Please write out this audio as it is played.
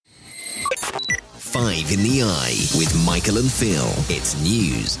Five in the Eye with Michael and Phil. It's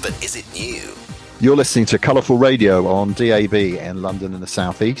news, but is it new? You're listening to Colourful Radio on DAB in London and the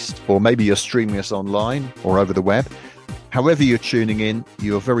South East, or maybe you're streaming us online or over the web. However you're tuning in,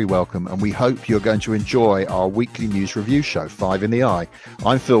 you're very welcome, and we hope you're going to enjoy our weekly news review show, Five in the Eye.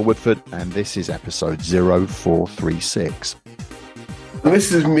 I'm Phil Woodford, and this is episode 0436. And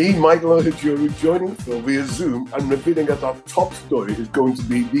this is me, Michael Ohajuru, joining Phil via Zoom and revealing that our top story is going to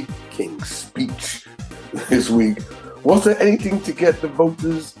be the King's speech this week. Was there anything to get the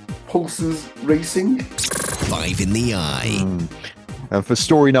voters' pulses racing? Five in the Eye. And for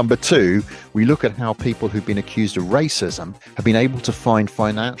story number 2, we look at how people who've been accused of racism have been able to find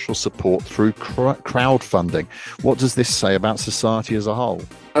financial support through crowdfunding. What does this say about society as a whole?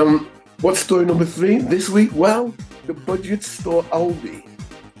 What's story number 3 this week? Well, the budget store Aldi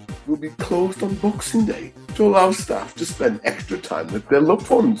will be closed on Boxing Day to allow staff to spend extra time with their loved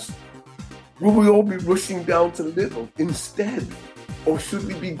ones. Will we all be rushing down to Lidl instead? Or should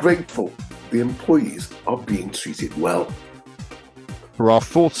we be grateful the employees are being treated well? For our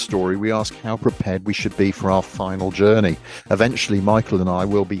 4th story, we ask how prepared we should be for our final journey. Eventually, Michael and I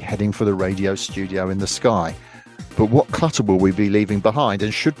will be heading for the radio studio in the sky. But what clutter will we be leaving behind,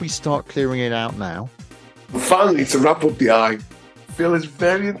 and should we start clearing it out now? Finally, to wrap up the eye, Phil is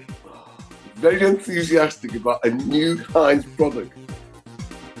very enthusiastic about a new Heinz product.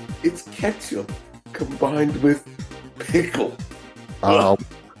 It's ketchup combined with pickle. Oh,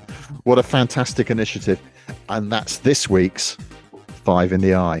 what a fantastic initiative. And that's this week's Five in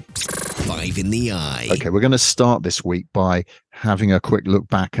the Eye. Five in the Eye. Okay, we're going to start this week by having a quick look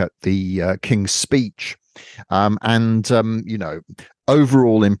back at the King's speech.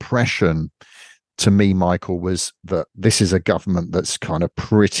 Overall impression to me, Michael, was that this is a government that's kind of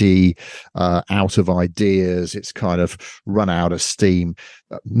pretty out of ideas. It's kind of run out of steam.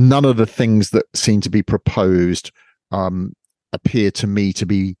 None of the things that seem to be proposed appear to me to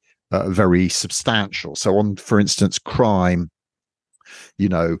be very substantial. So on, for instance, crime,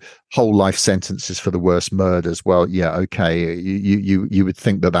 whole life sentences for the worst murders. Well, yeah, okay. You would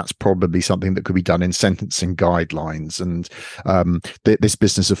think that that's probably something that could be done in sentencing guidelines, and this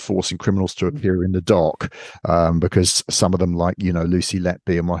business of forcing criminals to appear in the dock because some of them, like Lucy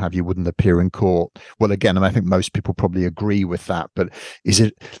Letby and what have you, wouldn't appear in court. Well, again, and I think most people probably agree with that. But is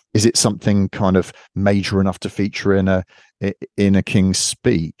it something kind of major enough to feature in a King's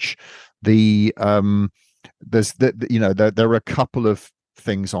speech? There are a couple of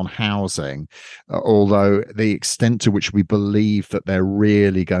things on housing, although the extent to which we believe that they're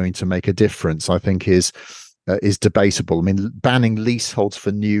really going to make a difference, I think, is debatable. I mean, banning leaseholds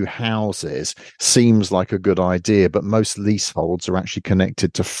for new houses seems like a good idea, but most leaseholds are actually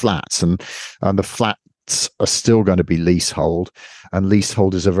connected to flats, and the flats are still going to be leasehold, and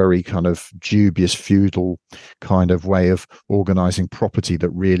leasehold is a very kind of dubious feudal kind of way of organizing property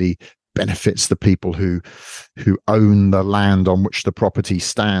that really benefits the people who own the land on which the property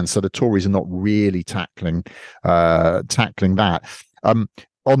stands. So the Tories are not really tackling that. On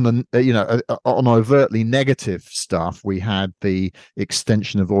overtly negative stuff, we had the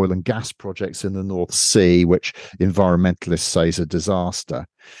extension of oil and gas projects in the North Sea, which environmentalists say is a disaster.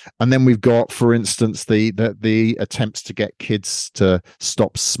 And then we've got, for instance, the attempts to get kids to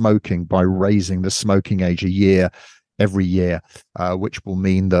stop smoking by raising the smoking age every year, which will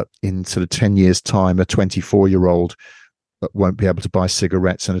mean that in sort of 10 years' time, a 24-year-old won't be able to buy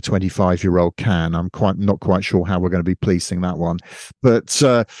cigarettes and a 25-year-old can. I'm not quite sure how we're going to be policing that one. But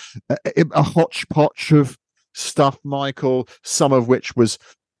a hodgepodge of stuff, Michael, some of which was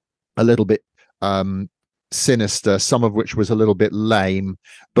a little bit sinister, some of which was a little bit lame,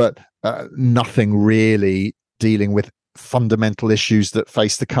 but nothing really dealing with fundamental issues that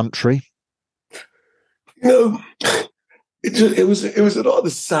face the country. It was a rather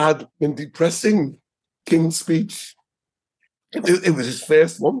sad and depressing King's speech. It was his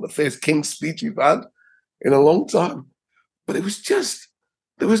first one, the first King's speech we've had in a long time. But it was just,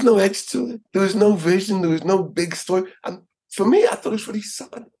 there was no edge to it. There was no vision. There was no big story. And for me, I thought it was really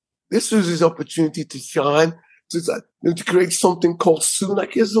sad. This was his opportunity to shine, to create something called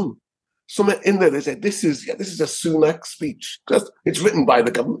Sunakism. Somewhere in there, they said, this is a Sunak speech. It's written by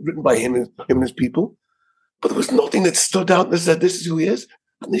the government, written by him and his people. But there was nothing that stood out that said, this is who he is.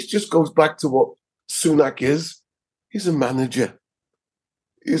 And this just goes back to what Sunak is. He's a manager.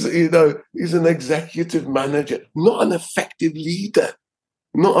 He's an executive manager, not an effective leader,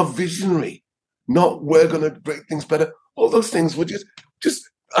 not a visionary, not we're going to make things better. All those things were just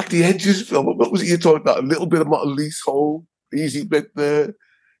at the edges. Phil, what was it you talking about? A little bit about a leasehold, easy bit there,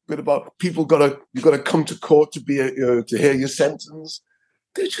 bit about people you got to come to court to be to hear your sentence.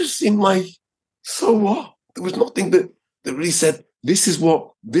 They just seem like So what? There was nothing that really said, this is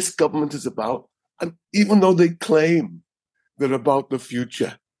what this government is about. And even though they claim they're about the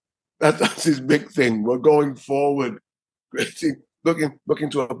future, that's his big thing. We're going forward, looking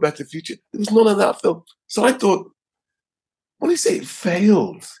to a better future. There was none of that, Phil. So I thought, when I say it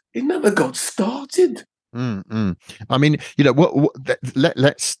failed, it never got started. I mean,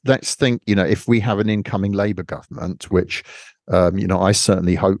 let's think, if we have an incoming Labour government, which I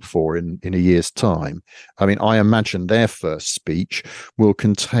certainly hope for in a year's time. I mean, I imagine their first speech will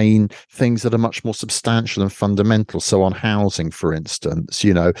contain things that are much more substantial and fundamental. So on housing, for instance,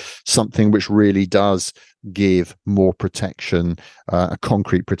 something which really does give more protection, a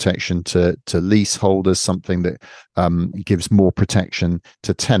concrete protection to leaseholders, something that gives more protection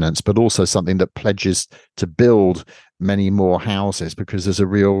to tenants, but also something that pledges to build many more houses, because there's a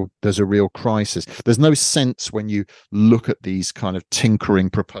real crisis. There's no sense, when you look at these kind of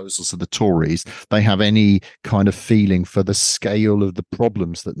tinkering proposals of the Tories, they have any kind of feeling for the scale of the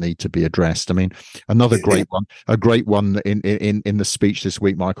problems that need to be addressed. I mean, another great one in the speech this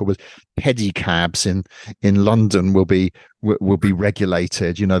week, Michael, was pedicabs in London will be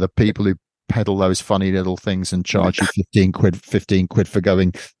regulated. The people who peddle those funny little things and charge you 15 quid for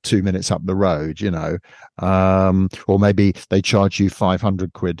going 2 minutes up the road, or maybe they charge you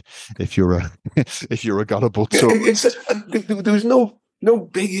 500 quid if you're a gullible tourist. There was no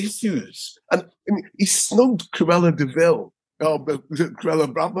big issues, and he snubbed Cruella de Vil. Cruella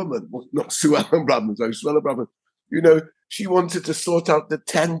Braverman, not Suella Braverman, sorry, Suella Braverman. She wanted to sort out the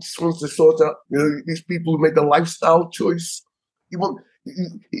tents, wants to sort out these people who made the lifestyle choice.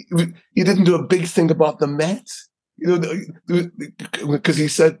 He didn't do a big thing about the Met, because he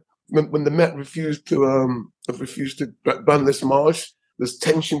said when the Met refused to ban this march, there's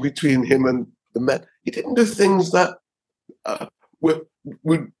tension between him and the Met. He didn't do things that would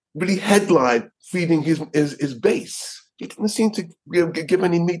really headline feeding his base. He didn't seem to give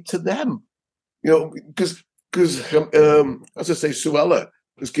any meat to them, because as I say, Suella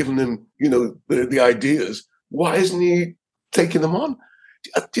has given him the ideas. Why isn't he taking them on?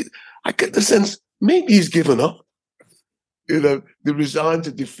 I get the sense maybe he's given up. They resigned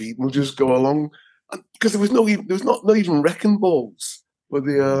to defeat and will just go along, because there was not even wrecking balls for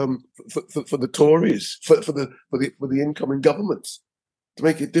the for the Tories, for the incoming governments, to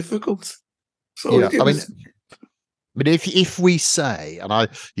make it difficult. So yeah, but if we say, and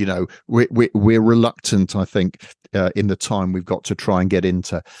we're reluctant, I think, in the time we've got to try and get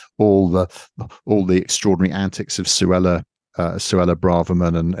into all the extraordinary antics of Suella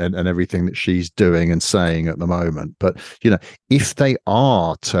Braverman and everything that she's doing and saying at the moment. But if they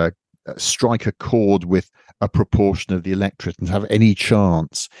are to strike a chord with a proportion of the electorate and have any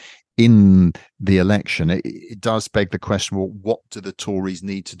chance in the election, it does beg the question: well, what do the Tories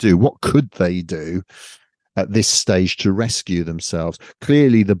need to do? What could they do at this stage to rescue themselves?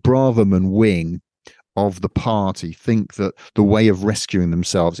 Clearly, the Braverman wing of the party think that the way of rescuing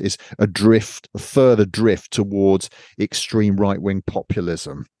themselves is a further drift towards extreme right-wing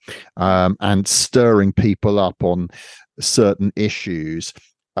populism, and stirring people up on certain issues,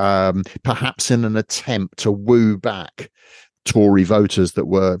 perhaps in an attempt to woo back Tory voters that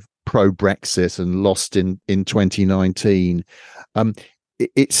were pro-Brexit and lost in 2019.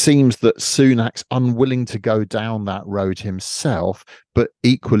 It seems that Sunak's unwilling to go down that road himself, but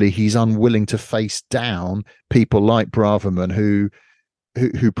equally he's unwilling to face down people like Braverman who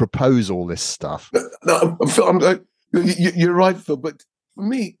propose all this stuff. No, Phil, you're right, Phil. But for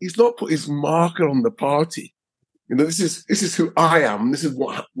me, he's not put his marker on the party. This is who I am. This is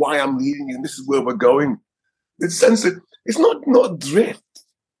why I'm leading you. And this is where we're going. In the sense that it's not drift.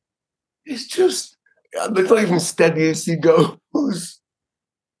 It's just it's not even steady as he goes.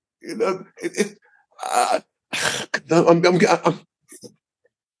 In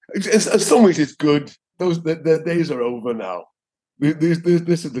some ways it's good. The days are over now. This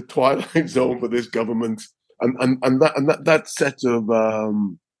is the twilight zone for this government, and that set of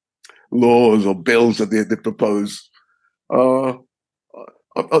laws or bills that they propose are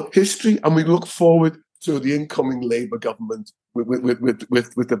history, and we look forward to the incoming Labour government with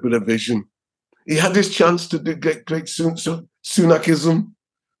a bit of vision. He had his chance to get great Sunakism.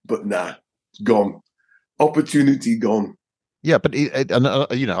 But nah, it's gone. Opportunity gone. Yeah, but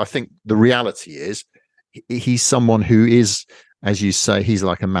I think the reality is he's someone who is, as you say, he's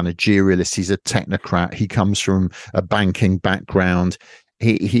like a managerialist. He's a technocrat. He comes from a banking background.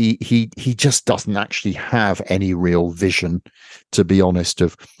 he just doesn't actually have any real vision, to be honest,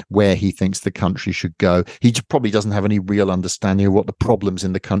 of where he thinks the country should go. He probably doesn't have any real understanding of what the problems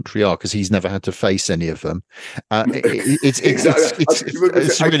in the country are, because he's never had to face any of them. It's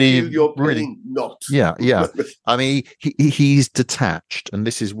really not. Yeah. I mean, he's detached, and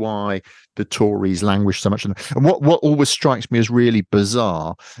this is why the Tories languish so much. And what always strikes me as really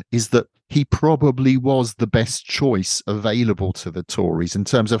bizarre is that he probably was the best choice available to the Tories in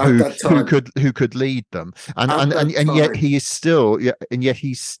terms of who could lead them, and yet he's still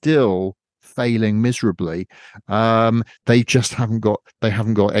failing miserably. They just haven't got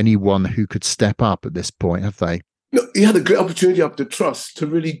anyone who could step up at this point, have they? No, he had a great opportunity after Truss to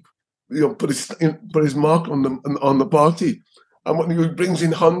really, put his mark on the party, and when he brings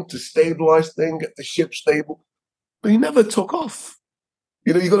in Hunt to stabilise things, get the ship stable, but he never took off.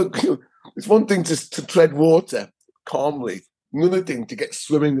 You got to. It's one thing to tread water calmly. Another thing to get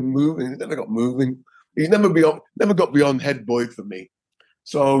swimming and moving. He never got moving. He's never got beyond head boy for me.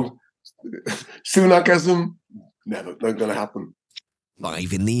 So Sunakism, not going to happen.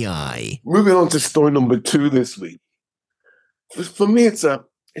 5 in the eye. Moving on to story number 2 this week. For me, it's a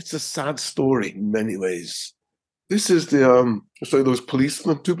sad story in many ways. This is those two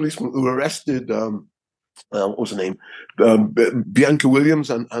policemen who were arrested. What was her name? Bianca Williams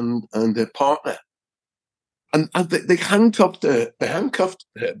and their partner. And they handcuffed her. They handcuffed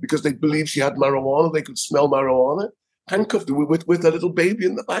her because they believed she had marijuana. They could smell marijuana. Handcuffed her with a little baby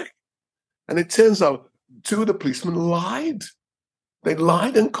in the back. And it turns out 2 of the policemen lied. They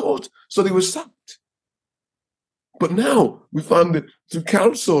lied in court, so they were sacked. But now we found that through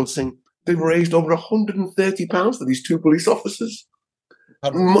crowdsourcing, they've raised over £130 for these 2 police officers.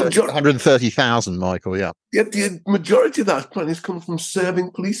 130,000, Michael, yeah. Yet the majority of that money has come from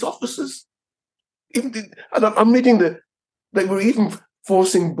serving police officers. I'm reading that they were even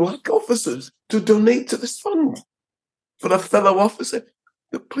forcing black officers to donate to this fund for a fellow officer.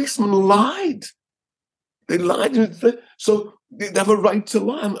 The policeman lied. They lied. So they have a right to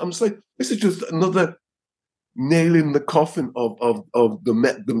lie. I'm saying this is just another nail in the coffin of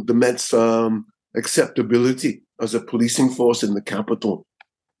the Met's acceptability as a policing force in the capital.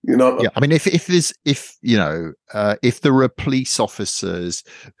 Yeah, I mean, if there are police officers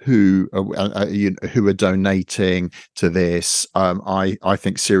who are donating to this, I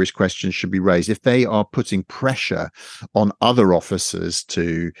think serious questions should be raised. If they are putting pressure on other officers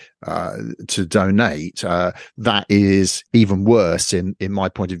to donate, that is even worse in my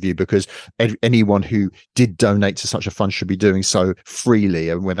point of view, because anyone who did donate to such a fund should be doing so freely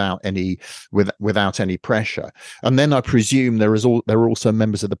and without any pressure. And then I presume there are also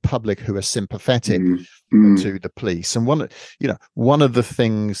members of the public who are sympathetic to the police. And one of the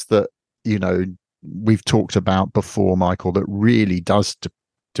things that we've talked about before, Michael, that really does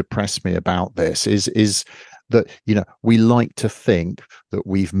depress me about this is that we like to think that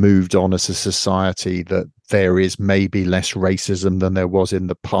we've moved on as a society, that there is maybe less racism than there was in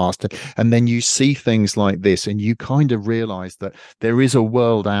the past, and then you see things like this and you kind of realize that there is a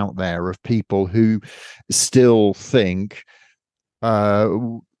world out there of people who still think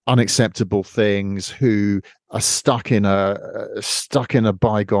unacceptable things, who are stuck in a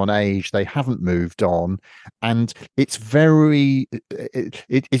bygone age. They haven't moved on, and it's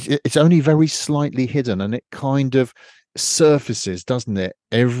it's only very slightly hidden, and it kind of surfaces, doesn't it?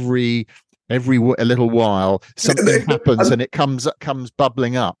 Every a little while something happens and it comes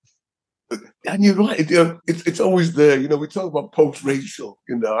bubbling up. And you're right. It's always there. We talk about post-racial.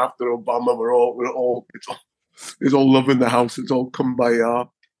 After Obama, it's all love in the house. It's all kumbaya.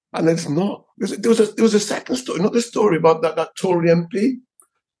 And it's not. There was a second story, another story about that Tory MP,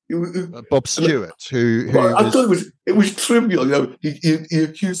 Bob Stewart, who I thought it was trivial. He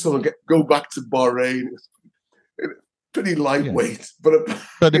accused someone go back to Bahrain. Pretty lightweight, yeah.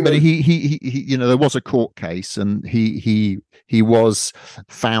 but he there was a court case, and he was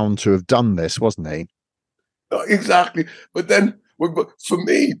found to have done this, wasn't he? Exactly. But then, for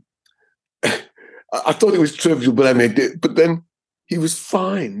me, I thought it was trivial, but but then he was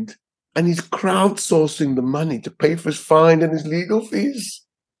fined, and he's crowdsourcing the money to pay for his fine and his legal fees.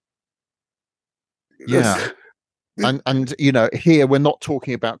 Yeah. And here we're not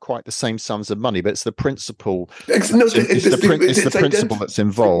talking about quite the same sums of money, but it's the principle. It's the principle that's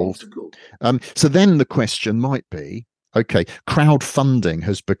involved. So then the question might be, okay, crowdfunding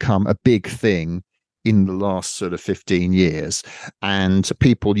has become a big thing in the last sort of 15 years, and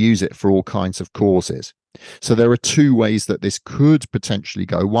people use it for all kinds of causes. So there are 2 ways that this could potentially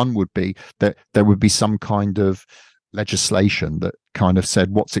go. One would be that there would be some kind of legislation that kind of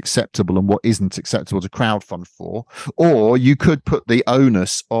said what's acceptable and what isn't acceptable to crowdfund for, or you could put the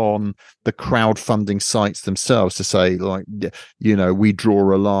onus on the crowdfunding sites themselves to say, like, we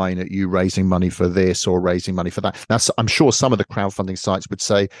draw a line at you raising money for this or raising money for that. Now, I'm sure some of the crowdfunding sites would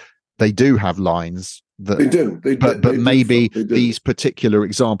say they do have lines that they do, but maybe these particular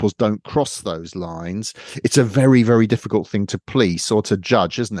examples don't cross those lines. It's a very, very difficult thing to police or to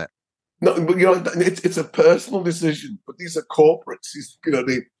judge, isn't it? No, but it's a personal decision. But these are corporates. These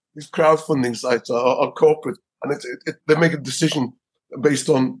crowdfunding sites are corporate, and they make a decision based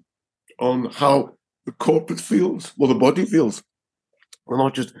on how the corporate feels, or the body feels, and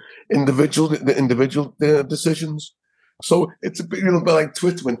not just individual decisions. So it's a bit like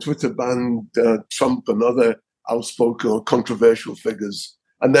Twitter, when Twitter banned Trump and other outspoken or controversial figures,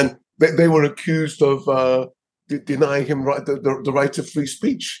 and then they were accused of denying him the right of free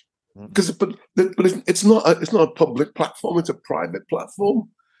speech. But it's not a public platform; it's a private platform.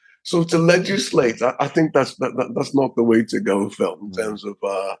 So to legislate, I think that's not the way to go, Phil. In terms of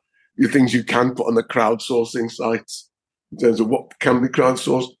the things you can put on the crowdsourcing sites, in terms of what can be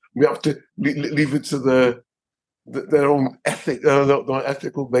crowdsourced, we have to leave it to their own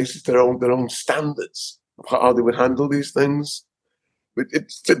ethical basis, their own standards of how they would handle these things. But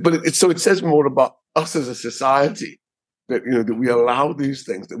it says more about us as a society. That we allow these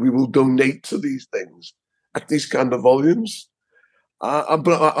things, that we will donate to these things at these kind of volumes.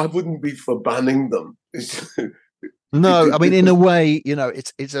 But I wouldn't be for banning them. No, I mean, in a way,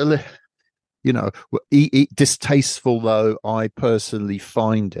 it's a distasteful, though I personally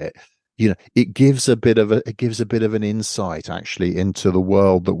find it. It gives a bit of an insight actually into the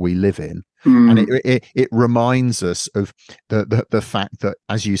world that we live in, and it reminds us of the fact that,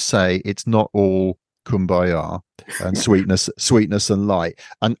 as you say, it's not all kumbaya and sweetness and light,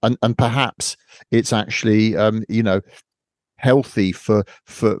 and perhaps it's actually healthy for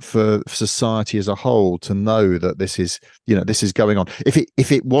society as a whole to know that this is going on.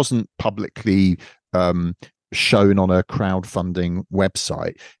 If it wasn't publicly shown on a crowdfunding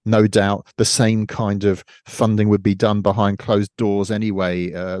website, no doubt the same kind of funding would be done behind closed doors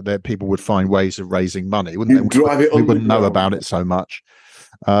anyway. That people would find ways of raising money, wouldn't they? We wouldn't know about it so much.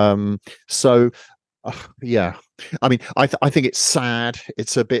 Yeah, I mean, I think it's sad.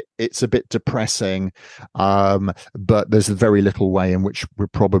 It's a bit depressing, but there's very little way in which we're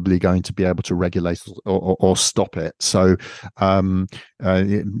probably going to be able to regulate or stop it. So,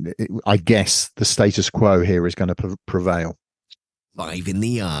 I guess the status quo here is going to prevail. Five in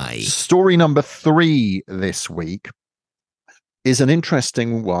the eye. Story number 3 this week is an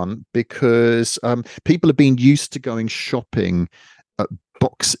interesting one because people have been used to going shopping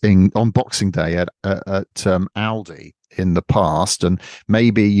on Boxing Day at Aldi in the past, and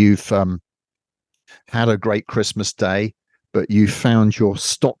maybe you've had a great Christmas day, but you found your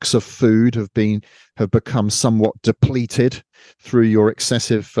stocks of food have become somewhat depleted through your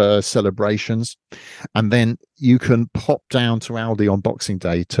excessive celebrations, and then you can pop down to Aldi on Boxing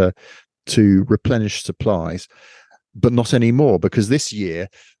Day to replenish supplies, but not anymore, because this year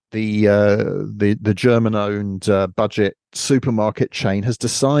the German-owned budget supermarket chain has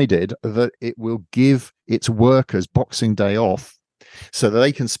decided that it will give its workers Boxing Day off so that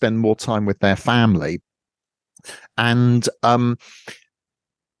they can spend more time with their family. And at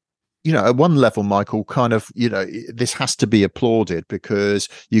one level, Michael, kind of, this has to be applauded, because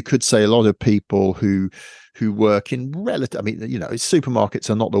you could say a lot of people who work in supermarkets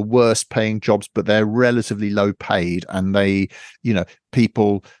are not the worst paying jobs, but they're relatively low paid, and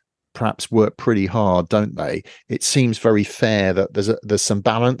people perhaps work pretty hard, don't they? It seems very fair that there's some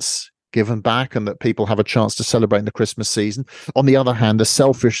balance given back, and that people have a chance to celebrate in the Christmas season. On the other hand, the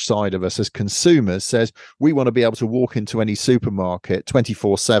selfish side of us as consumers says we want to be able to walk into any supermarket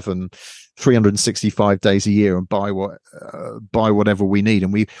 24/7, 365 days a year and buy whatever we need,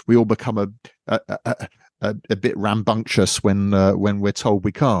 and we all become a bit rambunctious when we're told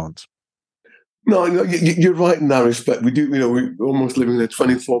we can't. No, you're right in that respect. We do, we're almost living in a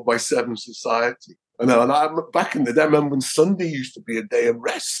 24/7 society. And I'm back in the day, I remember when Sunday used to be a day of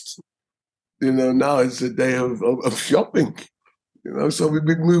rest. Now it's a day of shopping. So we've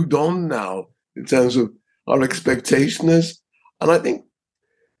moved on now in terms of our expectation is. And I think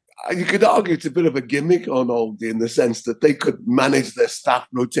you could argue it's a bit of a gimmick on Aldi, in the sense that they could manage their staff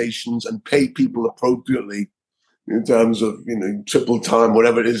rotations and pay people appropriately in terms of, triple time,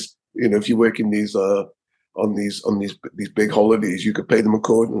 whatever it is. If you work in these on these big holidays, you could pay them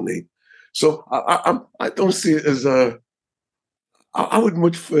accordingly. So I don't see it as I would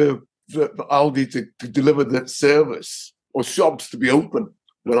much for Aldi to deliver that service, or shops to be open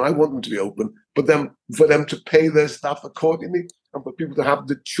when I want them to be open, but then for them to pay their staff accordingly and for people to have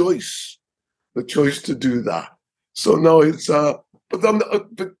the choice to do that. So no, it's but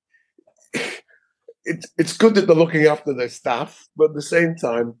it's good that they're looking after their staff, but at the same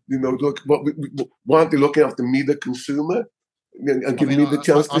time, why aren't they looking after me, the consumer, and giving me the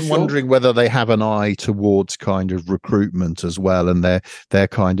chance to I'm wondering whether they have an eye towards kind of recruitment as well, and they're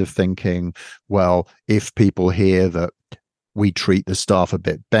kind of thinking, well, if people hear that we treat the staff a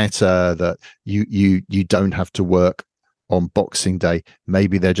bit better, that you don't have to work on Boxing Day,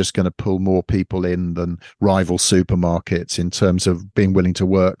 maybe they're just going to pull more people in than rival supermarkets in terms of being willing to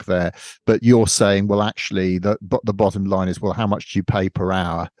work there. But you're saying, well, actually, the bottom line is, well, how much do you pay per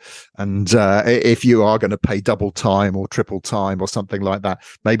hour? And if you are going to pay double time or triple time or something like that,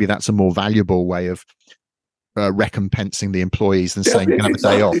 maybe that's a more valuable way of recompensing the employees than saying you can have a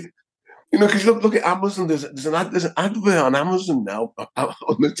day off. Because look at Amazon. There's an advert on Amazon now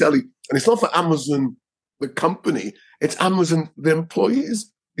on the telly, and it's not for Amazon, the company. It's Amazon, the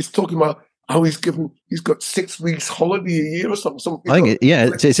employees. It's talking about how he's got 6 weeks holiday a year or something. I think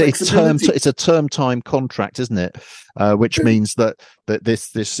it's a term time contract, isn't it? Which means that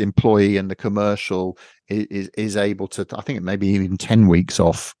this employee in the commercial is able to, I think it may be even 10 weeks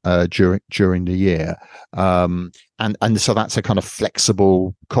off during the year. And so that's a kind of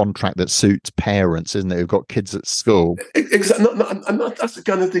flexible contract that suits parents, isn't it? Who've got kids at school. Exactly. And that's the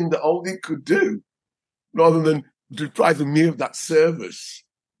kind of thing that Aldi could do, rather than depriving me of that service.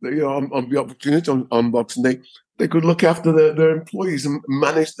 On the opportunity on Boxing Day, they could look after their employees and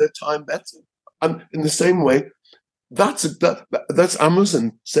manage their time better. And in the same way, that's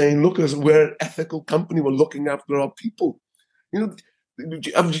Amazon saying, "Look, we're an ethical company. We're looking after our people." That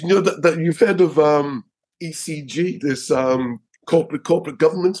you've heard of ECG, this corporate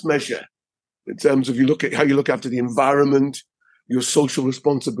governance measure, in terms of how you look after the environment, your social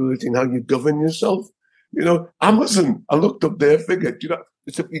responsibility, and how you govern yourself. Amazon, I looked up their figure.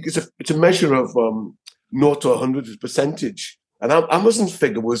 It's a measure of 0 to 100 as percentage, and Amazon's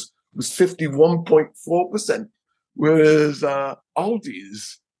figure was 51.4%, whereas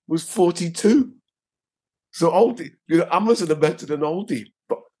Aldi's was 42. So Aldi, Amazon are better than Aldi.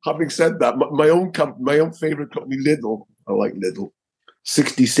 But having said that, my own favorite company, Lidl, I like Lidl,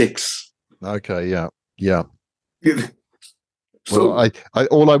 66. Okay, yeah. So, well, I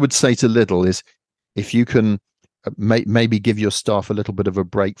all I would say to Lidl is, if you can maybe give your staff a little bit of a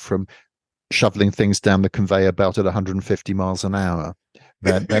break from shoveling things down the conveyor belt at 150 miles an hour,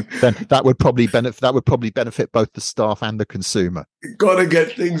 then that would probably benefit both the staff and the consumer. You've got to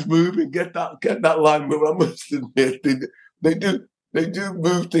get things moving, get that line moving. I must admit, they do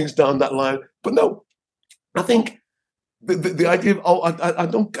move things down that line. But no, I think the idea of I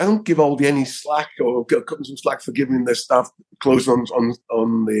don't give Aldi any slack or cut them some slack for giving their staff clothes on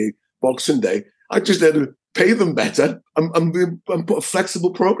the Boxing Day. I just had to pay them better and put a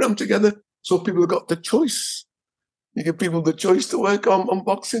flexible program together so people have got the choice. You give people the choice to work on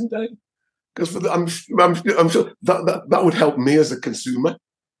Boxing Day, because I'm sure that would help me as a consumer.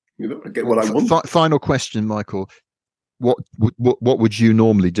 Get what I want. Final question, Michael. What would you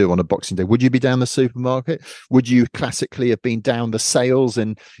normally do on a Boxing Day? Would you be down the supermarket? Would you classically have been down the sales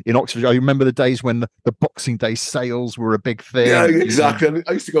in Oxford? I remember the days when the Boxing Day sales were a big thing. Yeah, exactly.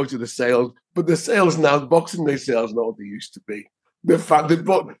 I used to go to the sales, but the sales now, the Boxing Day sales, not what they used to be. The fact they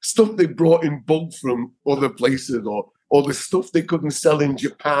bought stuff they brought in bulk from other places, or the stuff they couldn't sell in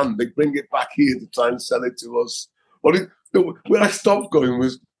Japan, they bring it back here to try and sell it to us. Where I stopped going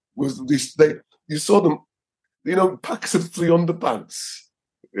was this. You saw them. Packs of 3 underpants.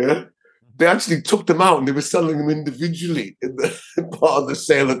 Yeah, they actually took them out and they were selling them individually in the part of the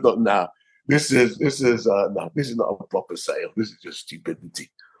sale. And not now. This is not a proper sale. This is just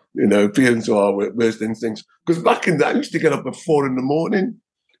stupidity. Appealing to our worst instincts. Because back in that, I used to get up at 4 a.m.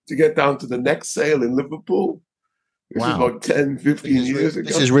 to get down to the next sale in Liverpool. This is about 10, 15 years ago.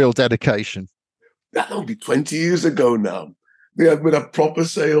 This is real dedication. That would be 20 years ago now. They have proper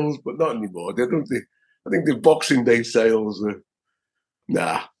sales, but not anymore. I think the Boxing Day sales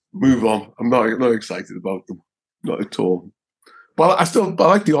are, move on. I'm not excited about them. Not at all. But I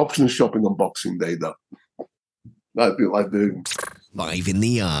like the option of shopping on Boxing Day, though. I do. Live in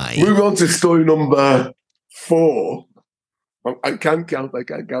the eye. Moving on to story number 4. I can't count.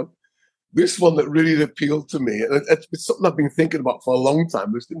 This one that really appealed to me, and it's something I've been thinking about for a long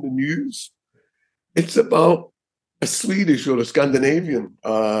time. It's in the news. It's about a Swedish or a Scandinavian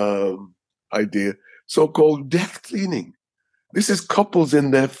idea, so-called death cleaning. This is couples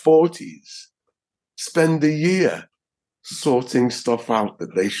in their 40s spend a year sorting stuff out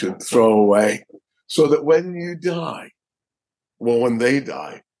that they should throw away, so that when you die, well, when they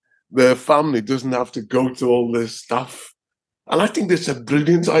die, their family doesn't have to go to all this stuff. And I think that's a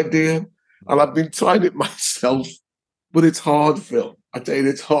brilliant idea. And I've been trying it myself, but it's hard, Phil. I tell you,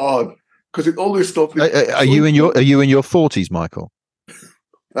 it's hard because all this stuff. Are you in your 40s, Michael?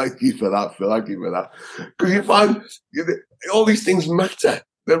 Thank you for that, Phil. Thank you for that. Because you find all these things matter.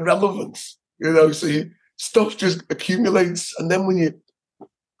 They're relevant, so stuff just accumulates. And then when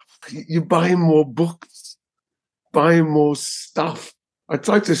you're buying more books, buying more stuff. I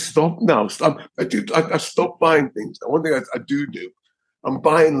try to stop now. I stopped buying things. Now, one thing I do, I'm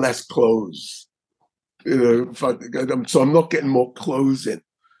buying less clothes. So I'm not getting more clothes in.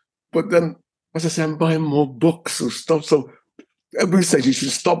 But then, as I say, I'm buying more books and stuff. So everybody says you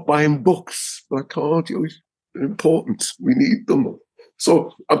should stop buying books, but I can't. They're important. We need them.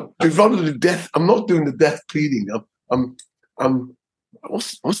 So rather than death, I'm not doing the death pleading. I'm.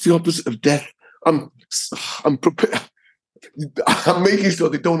 What's the opposite of death? I'm prepared. I'm making sure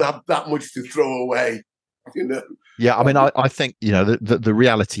they don't have that much to throw away. Yeah, I mean, I think the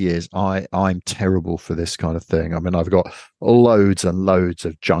reality is I'm terrible for this kind of thing. I mean, I've got loads and loads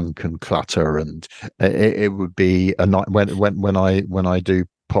of junk and clutter, and it would be a night when I do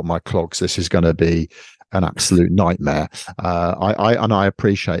pop my clogs. This is going to be an absolute nightmare. I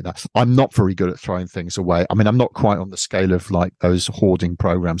appreciate that. I'm not very good at throwing things away. I mean, I'm not quite on the scale of like those hoarding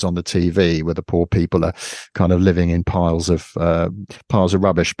programs on the TV where the poor people are kind of living in piles of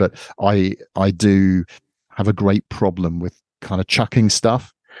rubbish. But I do have a great problem with kind of chucking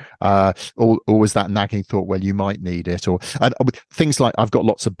stuff. Always that nagging thought, well, you might need it, or things like I've got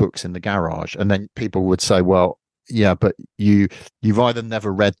lots of books in the garage, and then people would say, well, yeah, but you've either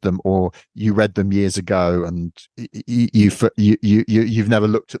never read them or you read them years ago and you've never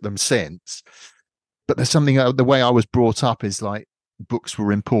looked at them since. But there's something, the way I was brought up is like books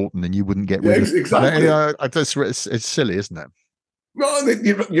were important and you wouldn't get rid of them. Exactly. It's silly, isn't it? No,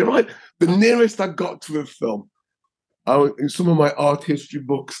 you're right. The nearest I got to a film, in some of my art history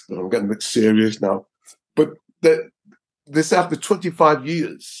books, I'm getting a bit serious now, but this after 25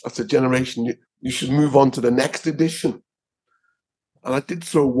 years, that's a generation, you should move on to the next edition. And I did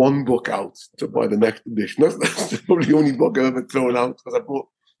throw one book out to buy the next edition. That's probably the only book I've ever thrown out because I bought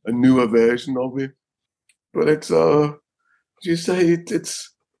a newer version of it. But it's, you say,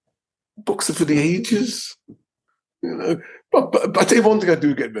 it's books are for the ages. But I tell you one thing I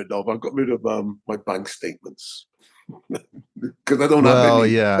do get rid of. I've got rid of my bank statements. Because I don't have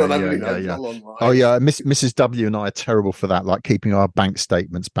any. Yeah. Oh yeah, Mrs. W and I are terrible for that, like keeping our bank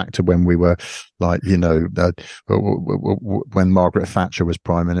statements back to when we were like, when Margaret Thatcher was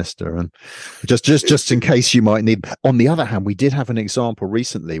Prime Minister, and just in case you might need. On the other hand, we did have an example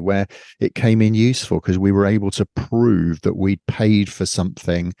recently where it came in useful because we were able to prove that we'd paid for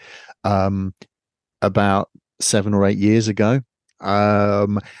something about 7 or 8 years ago.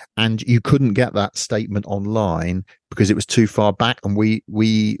 And you couldn't get that statement online because it was too far back, and we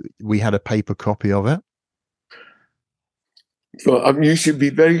had a paper copy of it. So you should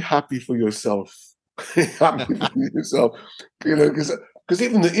be very happy for yourself. Because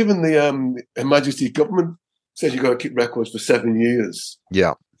even the Her Majesty government says you've got to keep records for 7 years.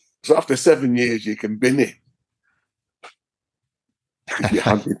 Yeah. So after 7 years, you can bin it. If you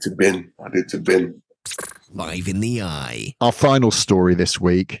had it to bin. Live in the eye. Our final story this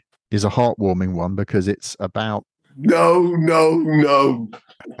week is a heartwarming one because it's about... No.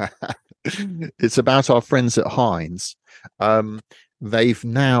 It's about our friends at Heinz. They've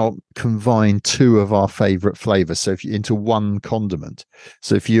now combined 2 of our favorite flavors into one condiment.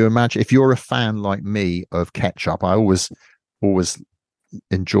 So if you imagine, if you're a fan like me of ketchup, I always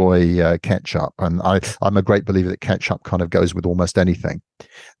enjoy ketchup, and I'm a great believer that ketchup kind of goes with almost anything.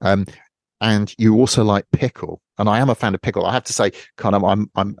 And you also like pickle, and I am a fan of pickle. I have to say,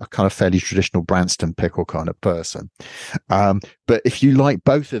 I'm a kind of fairly traditional Branston pickle kind of person. But if you like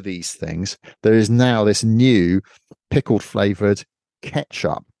both of these things, there is now this new pickled flavored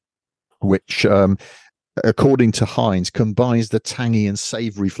ketchup, which, according to Heinz, combines the tangy and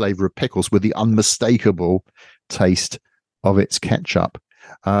savory flavor of pickles with the unmistakable taste of its ketchup.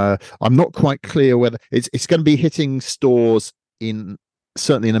 I'm not quite clear whether it's going to be hitting stores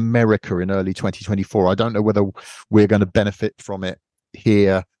certainly in America in early 2024. I don't know whether we're going to benefit from it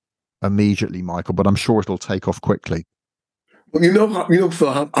here immediately, Michael, but I'm sure it'll take off quickly. Well,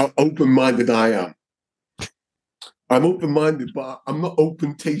 Phil, how open-minded I am. I'm open-minded, but I'm not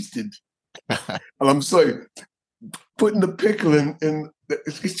open-tasted. And I'm sorry, putting the pickle in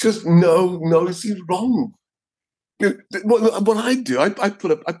it's just no, it seems wrong. What I do, I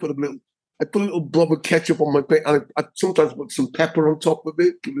put a little blob of ketchup on my plate, and I sometimes put some pepper on top of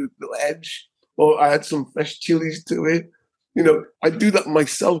it, give it a little edge, or I add some fresh chilies to it. I do that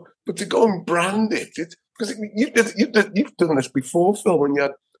myself. But to go and brand it, because you've done this before, Phil, when you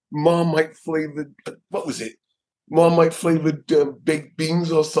had Marmite flavored, what was it? Marmite flavored baked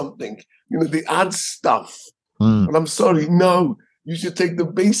beans or something. They add stuff. And I'm sorry, no, you should take the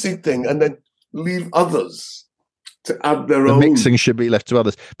basic thing and then leave others to add their own. The mixing should be left to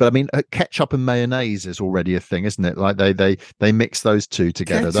others. But I mean, ketchup and mayonnaise is already a thing, isn't it? Like they mix those two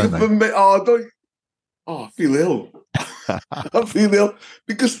together, ketchup don't they? I feel ill. I feel ill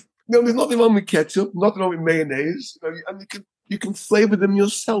because there's nothing wrong with ketchup, nothing wrong with mayonnaise, and you can flavor them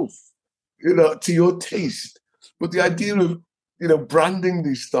yourself, to your taste. But the idea of branding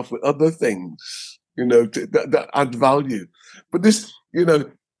these stuff with other things, that add value. But this,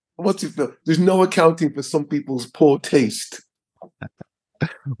 what's it? There's no accounting for some people's poor taste.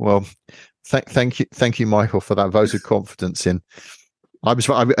 Well, thank you, Michael, for that vote of confidence in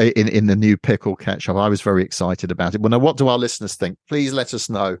the new pickle ketchup. I was very excited about it. Well, now, what do our listeners think? Please let us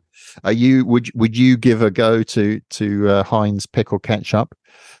know. Would you give a go to Heinz pickle ketchup?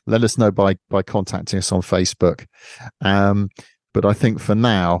 Let us know by contacting us on Facebook. But I think for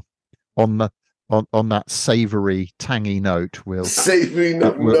now, on that savoury, tangy note, we'll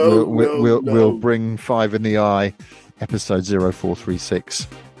bring 5 in the Eye, episode 0436,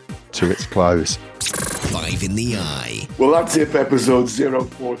 to its close. 5 in the Eye. Well, that's it for episode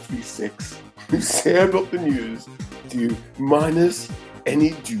 0436. We've shared up the news to you, minus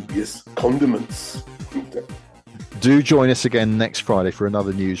any dubious condiments. Do join us again next Friday for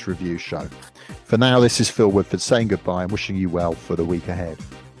another news review show. For now, this is Phil Woodford saying goodbye and wishing you well for the week ahead.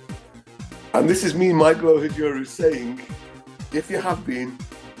 And this is me, Michael Ohajuru, saying, if you have been,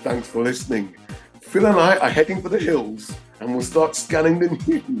 thanks for listening. Phil and I are heading for the hills and we'll start scanning the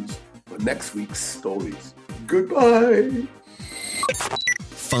news for next week's stories. Goodbye.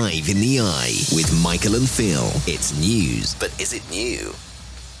 5 in the Eye with Michael and Phil. It's news, but is it new?